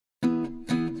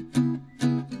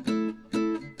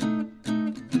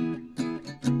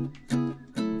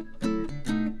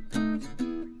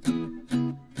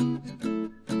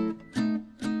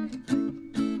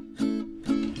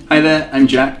Hi there, I'm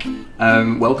Jack.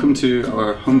 Welcome to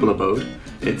our humble abode.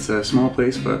 It's a small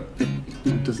place, but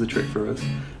it does the trick for us.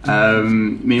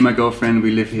 Me and my girlfriend,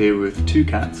 we live here with two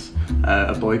cats,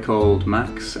 a boy called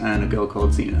Max and a girl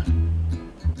called Xena.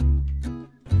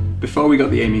 Before we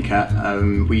got the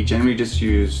Aimicat, we generally just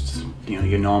used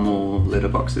your normal litter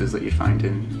boxes that you find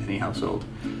in any household.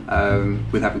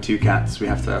 With having two cats, we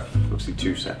have to have obviously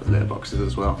two separate litter boxes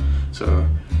as well. So,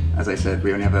 as I said,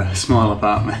 we only have a small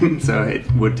apartment, so it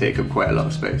would take up quite a lot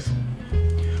of space.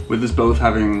 With us both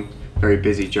having very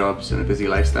busy jobs and a busy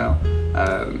lifestyle,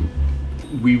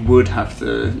 we would have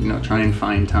to try and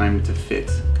find time to fit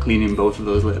cleaning both of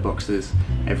those litter boxes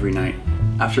every night.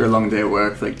 After a long day at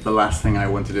work, the last thing I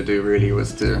wanted to do really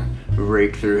was to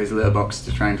rake through his litter box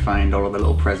to try and find all of the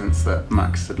little presents that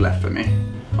Max had left for me.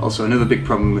 Also, another big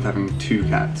problem with having two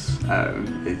cats,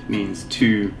 it means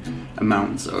two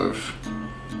amounts of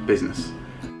business.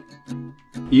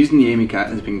 Using the Aimicat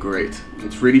has been great.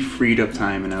 It's really freed up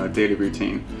time in our daily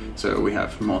routine, so we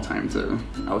have more time to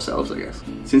ourselves, I guess.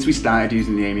 Since we started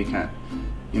using the Aimicat,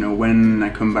 when I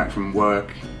come back from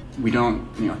work, we don't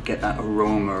get that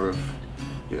aroma of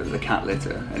the cat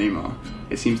litter anymore.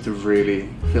 It seems to really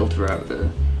filter out the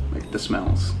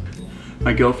smells.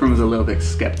 My girlfriend was a little bit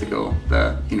skeptical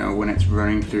that when it's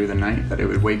running through the night that it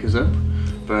would wake us up,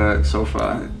 but so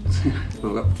far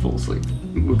we've got full sleep.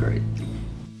 We're great.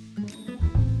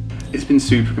 It's been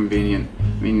super convenient.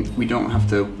 I mean, we don't have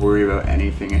to worry about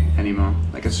anything anymore.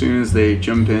 Like, as soon as they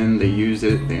jump in, they use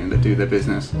it, they do their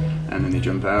business, and then they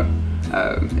jump out.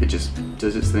 It just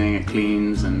does its thing, it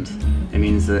cleans, and it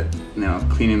means that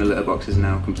cleaning the litter box is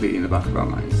now completely in the back of our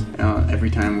minds. Every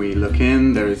time we look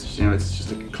in, it's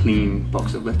just a clean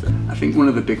box of litter. I think one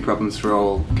of the big problems for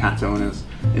all cat owners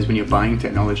is when you're buying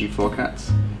technology for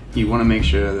cats, you want to make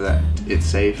sure that it's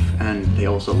safe and they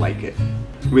also like it.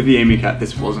 With the Aimicat,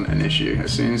 this wasn't an issue.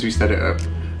 As soon as we set it up,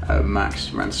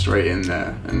 Max ran straight in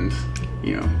there and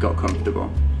got comfortable.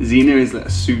 Xena is a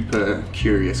super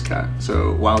curious cat,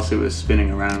 so whilst it was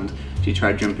spinning around, she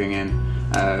tried jumping in,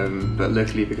 but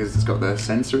luckily, because it's got the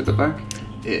sensor at the back,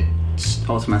 it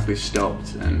automatically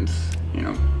stopped and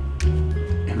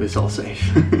it was all safe.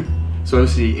 So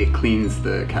obviously it cleans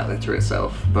the cat litter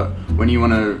itself, but when you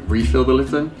want to refill the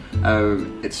litter,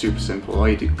 it's super simple. All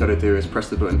you got to do is press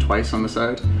the button twice on the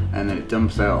side, and then it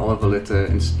dumps out all of the litter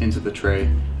into the tray,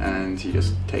 and you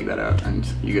just take that out and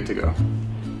you're good to go.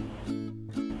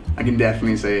 I can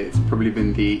definitely say it's probably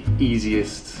been the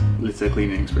easiest litter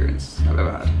cleaning experience I've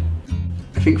ever had.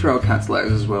 I think for our cats'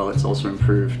 lives as well, it's also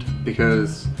improved,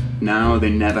 because now they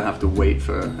never have to wait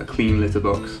for a clean litter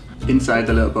box. Inside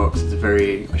the litter box, it's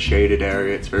a shaded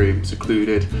area, it's very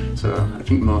secluded, so I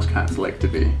think most cats like to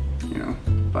be,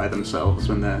 by themselves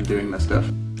when they're doing their stuff.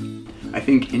 I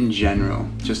think in general,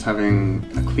 just having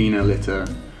a cleaner litter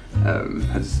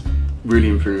has really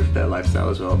improved their lifestyle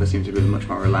as well. They seem to be much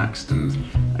more relaxed, and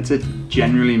I'd say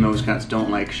generally most cats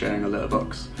don't like sharing a litter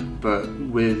box, but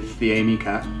with the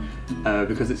Aimicat,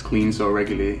 because it's cleaned so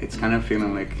regularly, it's kind of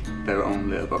feeling like their own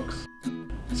litter box.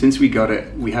 Since we got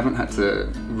it, we haven't had to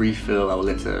refill our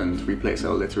litter and replace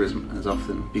our litter as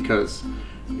often, because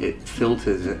it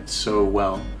filters it so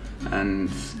well,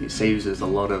 and it saves us a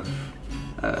lot of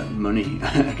money,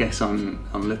 I guess, on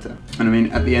litter. And I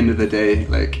mean, at the end of the day,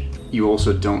 you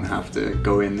also don't have to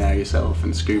go in there yourself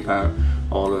and scoop out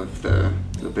all of the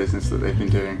business that they've been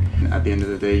doing. And at the end of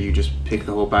the day, you just pick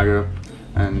the whole bag up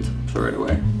and throw it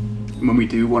away. And when we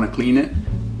do want to clean it,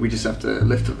 we just have to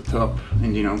lift up the top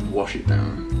and wash it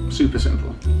down. Super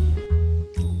simple.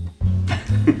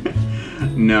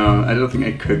 No, I don't think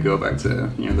I could go back to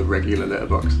the regular litter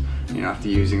box. After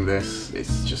using this,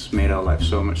 it's just made our life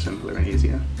so much simpler and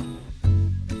easier.